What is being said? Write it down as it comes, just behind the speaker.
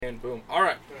And boom. All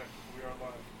right. Okay, we are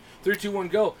live. 3, 2, 1,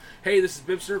 go. Hey, this is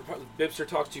Bibster. Bibster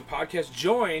Talks to You podcast,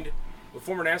 joined with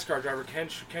former NASCAR driver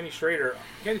Kenny Schrader.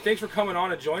 Kenny, thanks for coming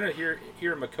on and joining us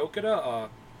here in Maquoketa. I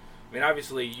mean,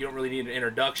 obviously, you don't really need an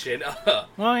introduction.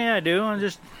 Well, yeah, I do. I'm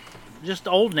just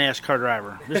old NASCAR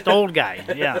driver, just old guy.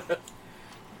 Yeah.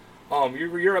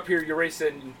 You're up here. You're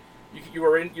racing.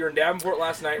 You're in Davenport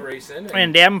last night racing.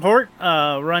 In Davenport,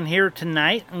 run here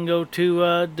tonight and go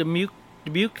to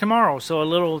Dubuque tomorrow. So a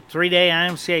little 3-day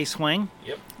IMCA swing.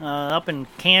 Yep. Up in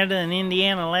Canada and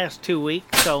Indiana the last 2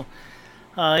 weeks. So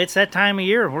it's that time of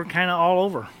year. We're kind of all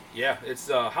over. Yeah. It's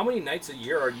how many nights a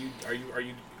year are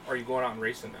you going out and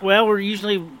racing now? Well, we're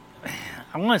usually,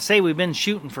 I want to say we've been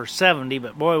shooting for 70,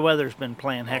 but boy, weather's been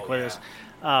playing heck with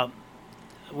us.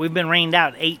 We've been rained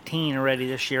out 18 already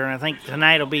this year, and I think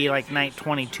tonight will be like night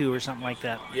 22 or something like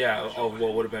that. Yeah. Oh,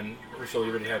 well, would have been. So you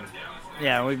already had.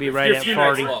 Yeah, we'd be right at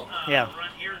 40. Yeah.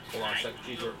 Hold on a second.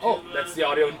 Jeez, oh, that's the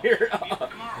audio in here.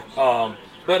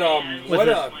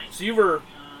 So you were,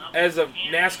 as a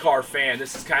NASCAR fan,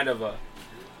 this is kind of the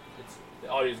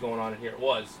audio's going on in here. It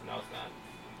was. No, it's not.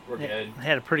 We're good. It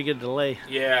had a pretty good delay.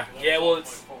 Yeah. Well,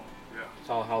 it's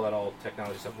how that all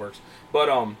technology stuff works. But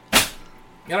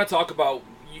gotta talk about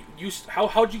you.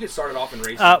 How'd you get started off in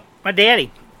racing? My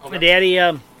daddy. Okay. My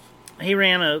daddy, he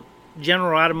ran a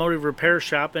general automotive repair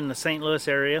shop in the St. Louis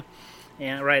area,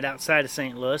 and right outside of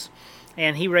St. Louis,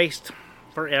 and he raced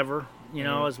forever. You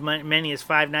know, as many as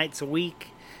 5 nights a week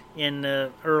in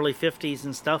the early 50s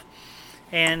and stuff.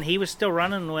 And he was still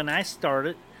running when I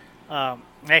started.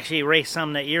 Actually, he raced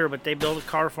some that year, but they built a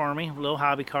car for me, a little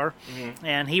hobby car. Mm-hmm.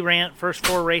 And he ran first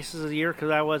 4 races of the year because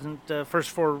I wasn't,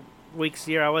 first 4 weeks of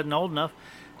the year I wasn't old enough.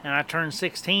 And I turned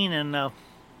 16, and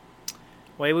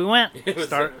away we went.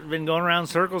 Been going around in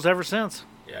circles ever since.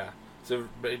 Yeah. So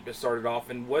it started off,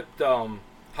 and what?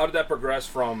 How did that progress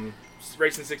from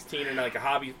racing 16 and like a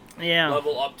hobby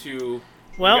level up to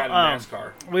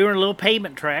NASCAR? We were in a little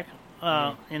pavement track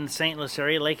in the St. Louis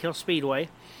area, Lake Hill Speedway,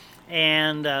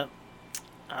 and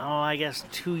I guess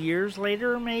 2 years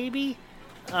later, maybe,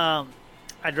 I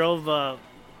drove a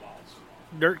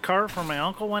dirt car for my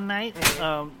uncle one night,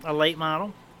 a late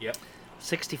model. Yep.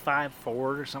 65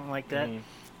 Ford or something like that,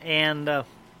 and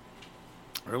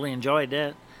really enjoyed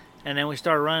that. And then we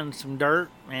started running some dirt,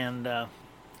 and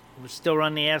we still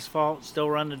run the asphalt, still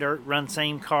run the dirt, run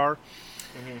same car.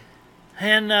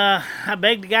 And I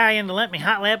begged the guy in to let me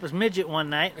hot lap his midget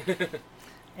one night,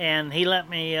 and he let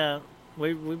me.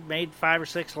 We made 5 or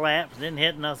 6 laps, didn't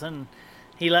hit nothing.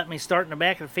 He let me start in the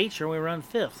back of the feature, and we run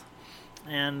 5th.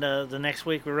 And the next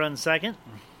week we run 2nd.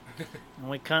 And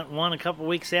we won a couple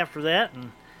weeks after that,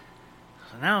 and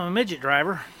so now I'm a midget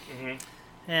driver.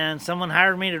 And someone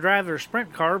hired me to drive their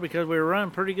sprint car because we were running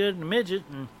pretty good in the midget.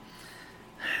 And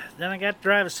then I got to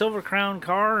drive a Silver Crown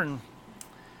car, and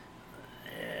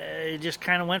it just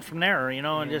kind of went from there, you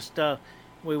know. And just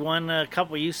we won a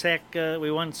couple of USAC.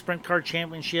 We won Sprint Car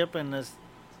Championship and the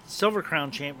Silver Crown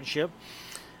Championship.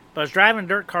 But I was driving a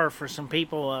dirt car for some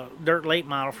people, dirt late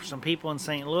model for some people in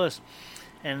St. Louis,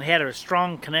 and had a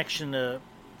strong connection to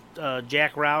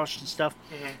Jack Roush and stuff.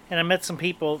 And I met some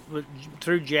people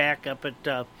through Jack up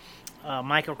at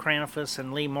Michael Cranifus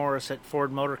and Lee Morris at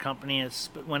Ford Motor Company. It's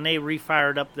when they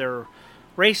refired up their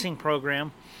racing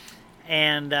program,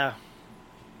 and I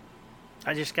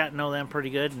just got to know them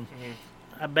pretty good. And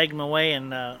I begged them away,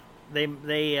 and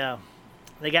they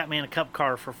got me in a cup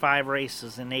car for 5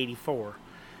 races in '84,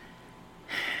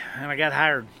 and I got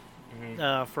hired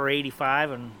for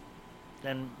 '85 and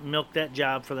milked that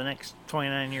job for the next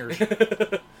 29 years.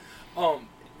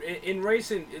 In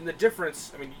racing, in the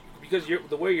difference, I mean, because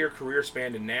the way your career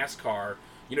spanned in NASCAR,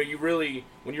 you know, you really,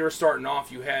 when you were starting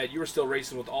off, you were still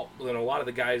racing with a lot of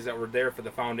the guys that were there for the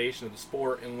foundation of the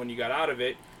sport, and when you got out of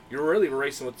it, you were really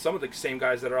racing with some of the same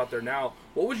guys that are out there now.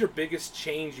 What was your biggest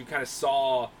change you kind of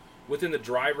saw within the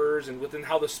drivers and within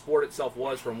how the sport itself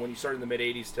was from when you started in the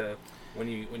mid-'80s to when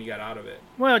you got out of it?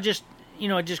 Well, it just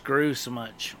grew so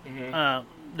much.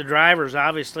 The drivers,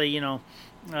 obviously, you know,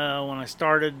 when I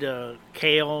started,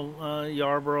 Cale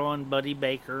Yarborough and Buddy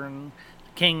Baker and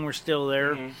King were still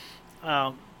there.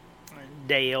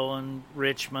 Dale and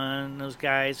Richmond, those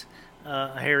guys,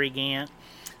 Harry Gant.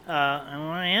 And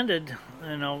when I ended,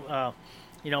 one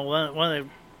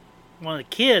of the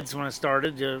kids when I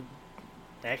started,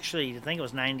 actually, I think it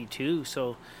was '92,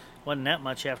 so wasn't that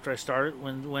much after I started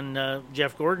when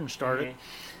Jeff Gordon started.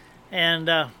 And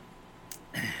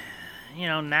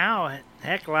now,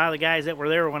 heck, a lot of the guys that were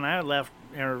there when I left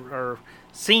are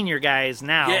senior guys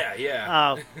now.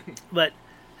 Yeah. But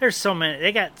there's so many.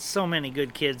 They got so many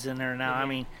good kids in there now. I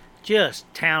mean, just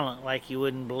talent like you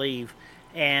wouldn't believe.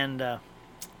 And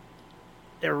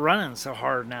they're running so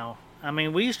hard now. I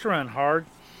mean, we used to run hard,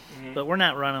 Mm-hmm. but we're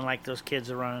not running like those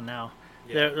kids are running now.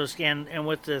 Yeah. And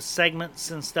with the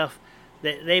segments and stuff,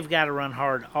 they've got to run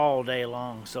hard all day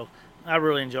long. So I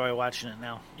really enjoy watching it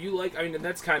now. You like? I mean, and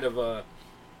that's kind of a.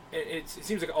 It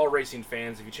seems like all racing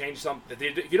fans, if you change something,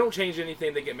 if you don't change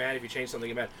anything, they get mad. If you change something,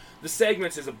 they get mad. The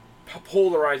segments is a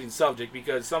polarizing subject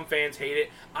because some fans hate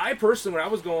it. I personally, when I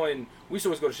was going, we used to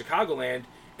always go to Chicagoland,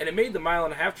 and it made the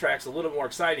 1.5 mile tracks a little more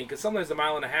exciting because sometimes the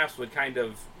 1.5 miles would kind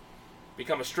of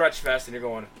become a stretch fest, and you're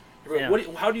going. Yeah.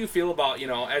 How do you feel about,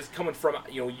 as coming from,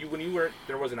 you when you were,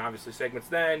 there wasn't obviously segments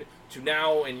then to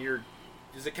now, and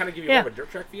does it kind of give you more of a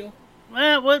dirt track feel?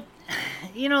 Well,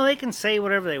 they can say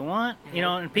whatever they want,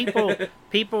 and people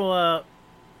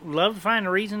love to find a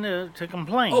reason to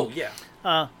complain. Oh,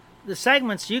 yeah. The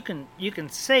segments, you can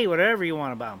say whatever you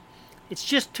want about them. It's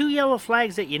just 2 yellow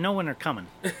flags that you know when they're coming.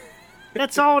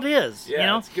 That's all it is.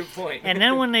 Yeah, that's a good point. And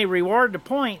then when they reward the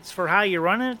points for how you're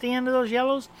running at the end of those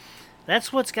yellows,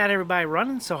 that's what's got everybody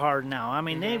running so hard now. I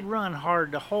mean, they run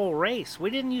hard the whole race.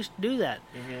 We didn't used to do that.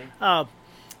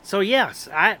 So yes,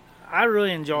 I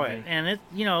really enjoy it, and it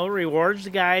rewards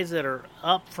the guys that are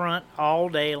up front all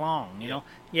day long. You know,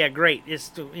 yeah, great. It's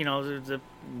the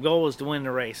goal is to win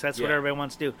the race. That's what everybody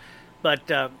wants to do,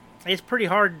 but it's pretty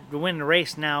hard to win the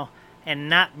race now and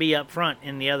not be up front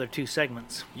in the other 2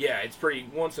 segments. Yeah, it's pretty.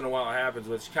 Once in a while it happens,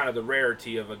 but it's kind of the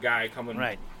rarity of a guy coming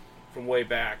from way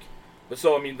back. But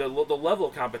so I mean, the level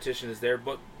of competition is there.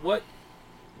 But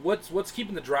what's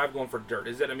keeping the drive going for dirt?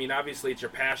 Is it? I mean, obviously it's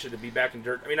your passion to be back in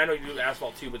dirt. I mean, I know you do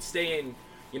asphalt too, but staying,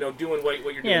 doing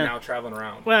what you're doing now, traveling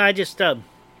around. Well, I just I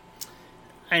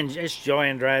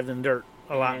enjoy driving dirt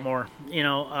a lot more.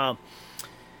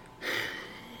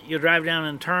 You drive down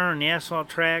and turn the asphalt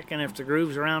track, and if the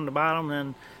groove's around the bottom,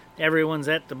 then everyone's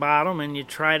at the bottom, and you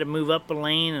try to move up a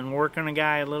lane and work on a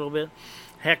guy a little bit.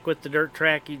 Heck, with the dirt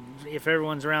track, if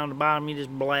everyone's around the bottom, you just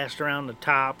blast around the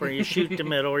top, or you shoot the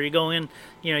middle, or you go in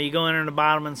on the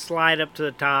bottom and slide up to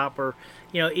the top, or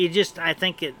I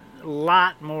think a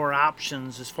lot more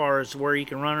options as far as where you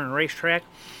can run on a racetrack.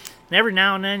 And every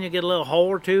now and then you get a little hole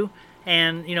or two,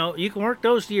 and you can work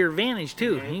those to your advantage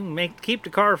too. You can keep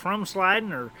the car from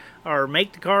sliding, or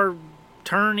make the car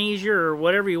turn easier, or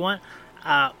whatever you want.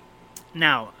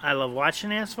 Now I love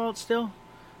watching asphalt still.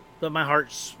 But my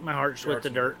heart's with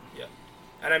the dirt. Yeah,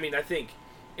 and I mean, I think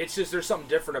it's just there's something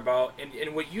different about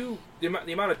and what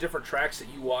the amount of different tracks that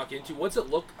you walk into. What's it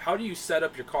look? How do you set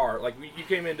up your car? Like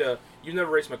you've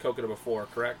never raced Maquoketa before,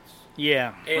 correct?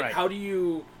 Yeah. And right. how do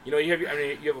you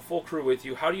you have a full crew with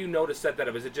you? How do you know to set that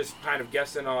up? Is it just kind of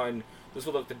guessing on this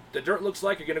is what the dirt looks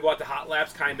like? You're going to go out to hot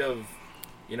laps, kind of,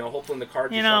 hopefully the car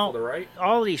just shuffle to the right.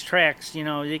 All these tracks,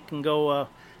 they can go.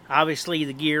 Obviously,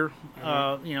 the gear,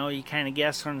 you kind of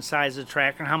guess on the size of the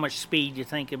track and how much speed you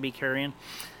think you'll be carrying.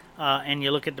 And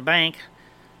you look at the bank.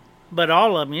 But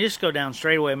all of them, you just go down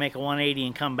straightaway, make a 180,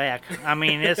 and come back. I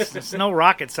mean, it's no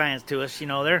rocket science to us.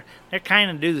 They're kind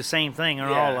of do the same thing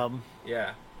on all of them.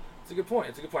 Yeah, it's a good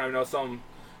point. I know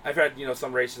I've had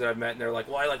some races that I've met, and they're like,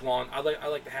 well, I like long, I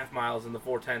like the half miles and the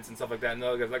 4/10s and stuff like that. And the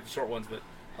other guys like the short ones, but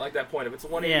I like that point. If it's a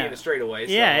 180 and a straightaway.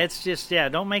 So. Yeah, it's just,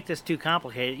 don't make this too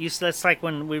complicated. That's like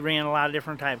when we ran a lot of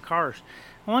different type of cars.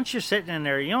 Once you're sitting in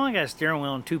there, you only got a steering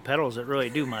wheel and 2 pedals that really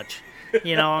do much.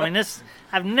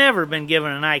 I've never been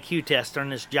given an IQ test on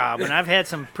this job, and I've had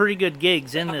some pretty good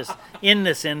gigs in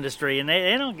this industry, and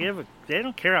they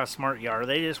don't care how smart you are.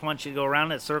 They just want you to go around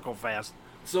that circle fast.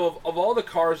 So of all the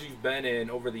cars you've been in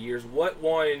over the years, what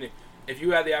one, if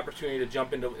you had the opportunity to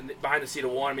jump into behind the seat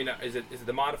of one, I mean, is it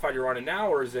the modified you're running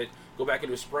now, or is it go back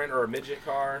into a sprint or a midget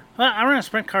car? Well, I ran a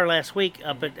sprint car last week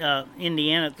up at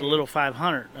Indiana at the Little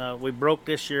 500. We broke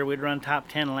this year. We'd run top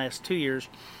 10 the last 2 years.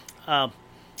 I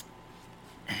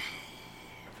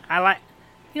like,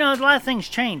 a lot of things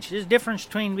change. There's a difference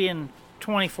between being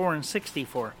 24 and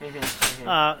 64.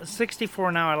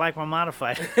 64 now, I like my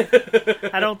modified.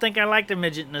 I don't think I like the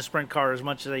midget in the sprint car as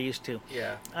much as I used to.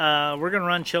 Yeah. We're going to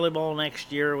run Chili Bowl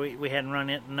next year. We hadn't run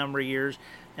it in a number of years.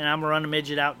 And I'm going to run a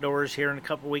midget outdoors here in a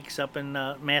couple weeks up in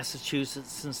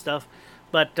Massachusetts and stuff.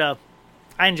 But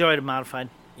I enjoy the modified.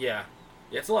 Yeah.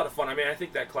 Yeah, it's a lot of fun. I mean, I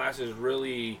think that class is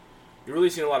really, you're really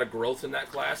seeing a lot of growth in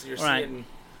that class. And you're seeing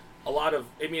a lot of,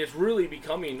 I mean, it's really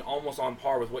becoming almost on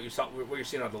par with what you're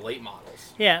seeing on the late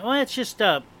models. Yeah, well, it's just,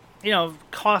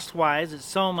 cost-wise, it's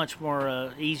so much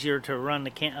more easier to run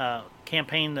the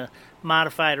campaign, the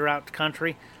modified around the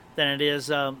country, than it is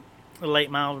the late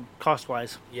model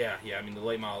cost-wise. Yeah. I mean,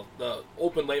 the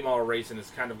open late model racing has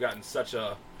kind of gotten such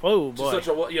a, oh boy,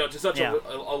 to such a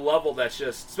level that's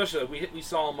just, especially we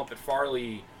saw them up at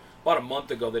Farley about a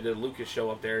month ago. They did a Lucas show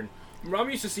up there, and I'm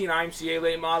used to seeing IMCA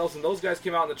late models, and those guys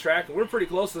came out on the track, and we're pretty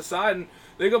close to the side, and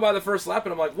they go by the first lap,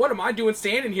 and I'm like, what am I doing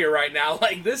standing here right now?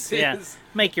 Like, this is...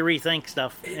 Make you rethink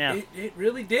stuff. It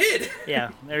really did. Yeah,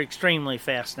 they're extremely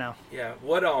fast now. Yeah.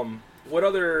 What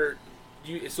other...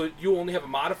 So you only have a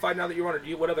modified now that you run, or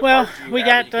what other well, cars do you we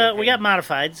have got we got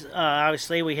modifieds.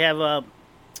 Obviously, we have a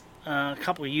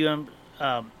couple of IMCA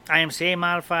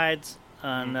modifieds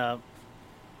and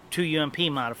 2 UMP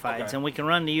modifieds, Okay. and we can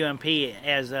run the UMP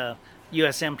as a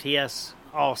USMTS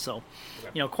also.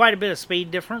 Okay. Quite a bit of speed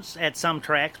difference at some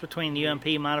tracks between the UMP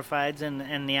modifieds and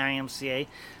the IMCA,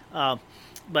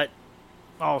 but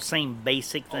all same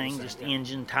basic thing, just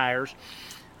engine, tires.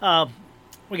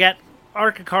 We got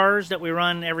ARCA cars that we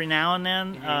run every now and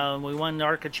then. We won the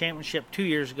ARCA Championship 2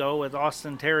 years ago with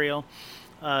Austin Terrio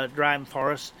driving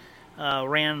for us.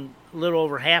 Ran a little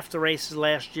over half the races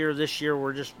last year. This year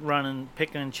we're just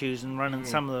picking and choosing, running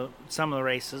some of the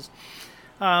races.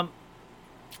 And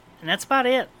that's about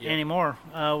it anymore.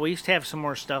 We used to have some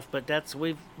more stuff, but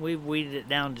we've weeded it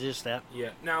down to just that.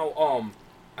 Yeah. Now,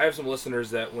 I have some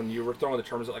listeners that when you were throwing the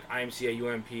terms like IMCA,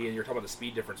 UMP, and you're talking about the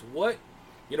speed difference, what,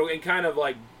 and kind of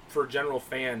like for a general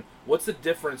fan, what's the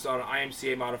difference on an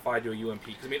IMCA modified to a UMP?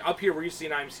 Because, I mean, up here we're used to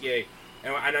seeing IMCA,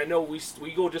 and I know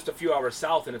we go just a few hours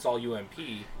south and it's all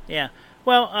UMP. Yeah.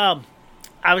 Well,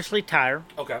 obviously tire.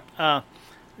 Okay.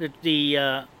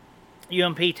 The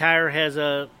UMP tire has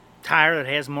a tire that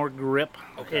has more grip.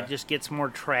 Okay. It just gets more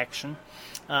traction,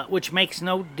 which makes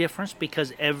no difference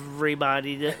because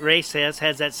everybody that races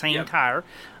has that same tire.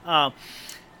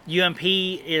 UMP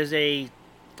is a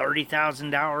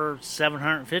 $30,000,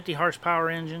 750 horsepower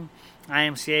engine.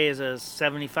 IMCA is a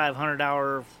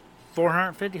 $7,500,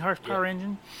 450 horsepower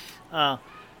engine. I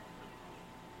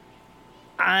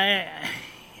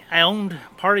owned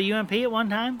part of UMP at one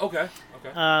time. Okay.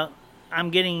 I'm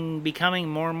becoming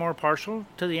more and more partial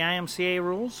to the IMCA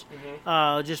rules,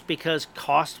 just because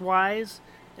cost-wise,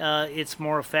 it's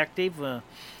more effective.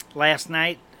 Last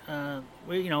night,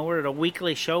 we're at a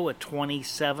weekly show with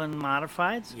 27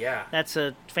 modifieds. Yeah. That's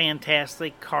a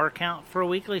fantastic car count for a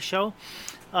weekly show.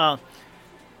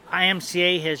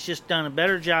 IMCA has just done a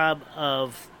better job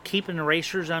of keeping the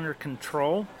racers under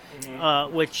control,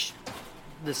 which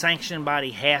the sanctioning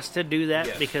body has to do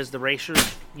that because the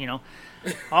racers,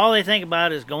 all they think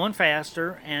about is going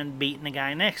faster and beating the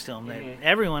guy next to them.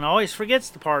 Everyone always forgets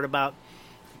the part about,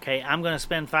 okay, I'm going to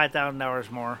spend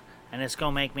 $5,000 more, and it's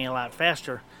going to make me a lot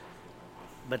faster.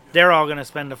 But they're all going to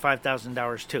spend the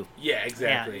 $5,000 too. Yeah,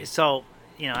 exactly. Yeah, so,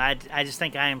 I just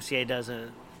think IMCA does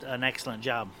an excellent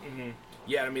job.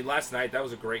 Yeah, I mean, last night, that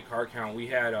was a great car count. We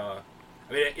had,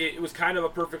 it was kind of a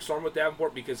perfect storm with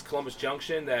Davenport because Columbus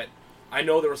Junction, that I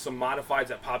know there were some modifieds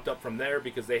that popped up from there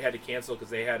because they had to cancel because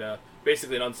they had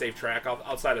basically an unsafe track.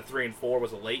 Outside of 3 and 4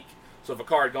 was a lake. So if a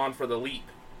car had gone for the leap,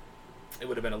 it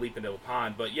would have been a leap into a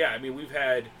pond. But yeah, I mean, we've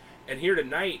had, and here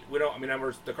tonight,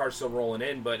 the car's still rolling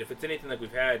in, but if it's anything like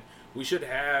we've had, we should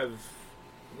have,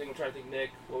 I'm trying to think,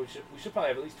 Nick, well, we should probably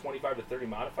have at least 25 to 30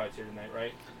 modifieds here tonight,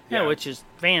 right? Yeah, which is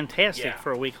fantastic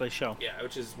for a weekly show. Yeah,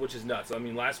 which is nuts. I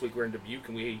mean, last week we were in Dubuque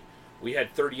and we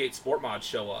had 38 sport mods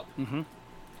show up.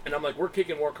 And I'm like, we're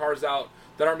kicking more cars out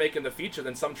that aren't making the feature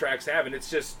than some tracks have, and it's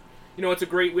just, we have a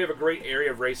great area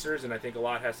of racers, and I think a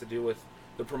lot has to do with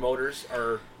the promoters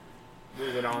are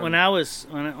moving on. When I was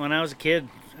a kid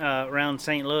around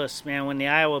St. Louis, man, when the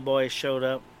Iowa boys showed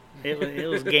up, it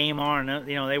was game on.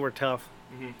 They were tough.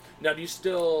 Now, do you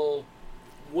still?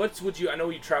 I know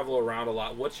you travel around a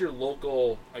lot. What's your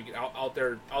local, like, out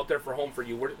there for home for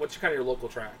you? What's kind of your local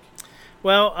track?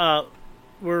 Well,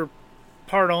 we're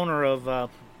part owner of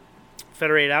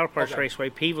Federated Auto Parts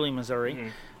Raceway, Peevely,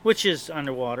 Missouri, which is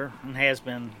underwater and has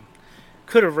been.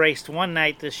 Could have raced one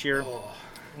night this year.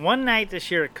 One night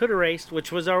this year it could have raced,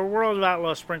 which was our World of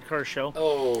Outlaw Sprint Car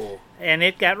Show. And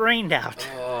it got rained out.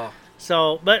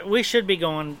 So, but we should be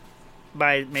going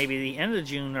by maybe the end of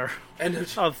June or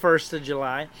of 1st of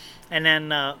July. And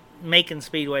then Macon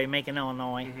Speedway, Macon,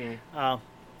 Illinois.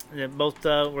 Both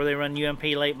where they run UMP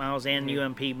late models and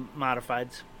UMP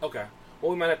modifieds. Okay.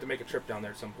 Well, we might have to make a trip down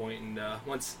there at some point, and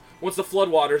once the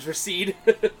floodwaters recede.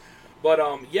 But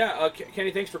Kenny,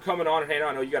 thanks for coming on and hanging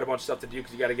on. I know you got a bunch of stuff to do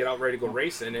because you got to get out ready to go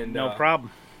racing. And no problem.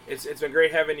 It's been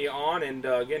great having you on, and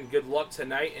again, good luck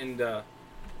tonight. And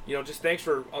just thanks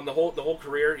for on the whole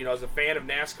career. As a fan of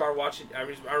NASCAR, watching. I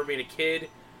remember being a kid,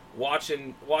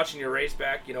 watching your race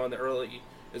back. In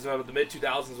the mid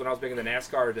 2000s when I was big into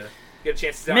NASCAR to get a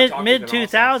chance to sit down and talk mid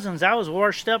 2000s. I was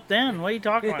washed up then. What are you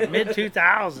talking about? Mid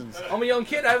 2000s. I'm a young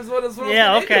kid. I was what I was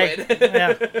okay. Into it.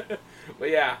 Yeah. But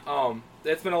yeah,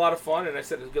 it's been a lot of fun, and I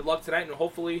said good luck tonight, and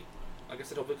hopefully like I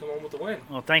said, hopefully come home with the win.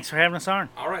 Well, thanks for having us on.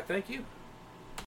 All right, thank you.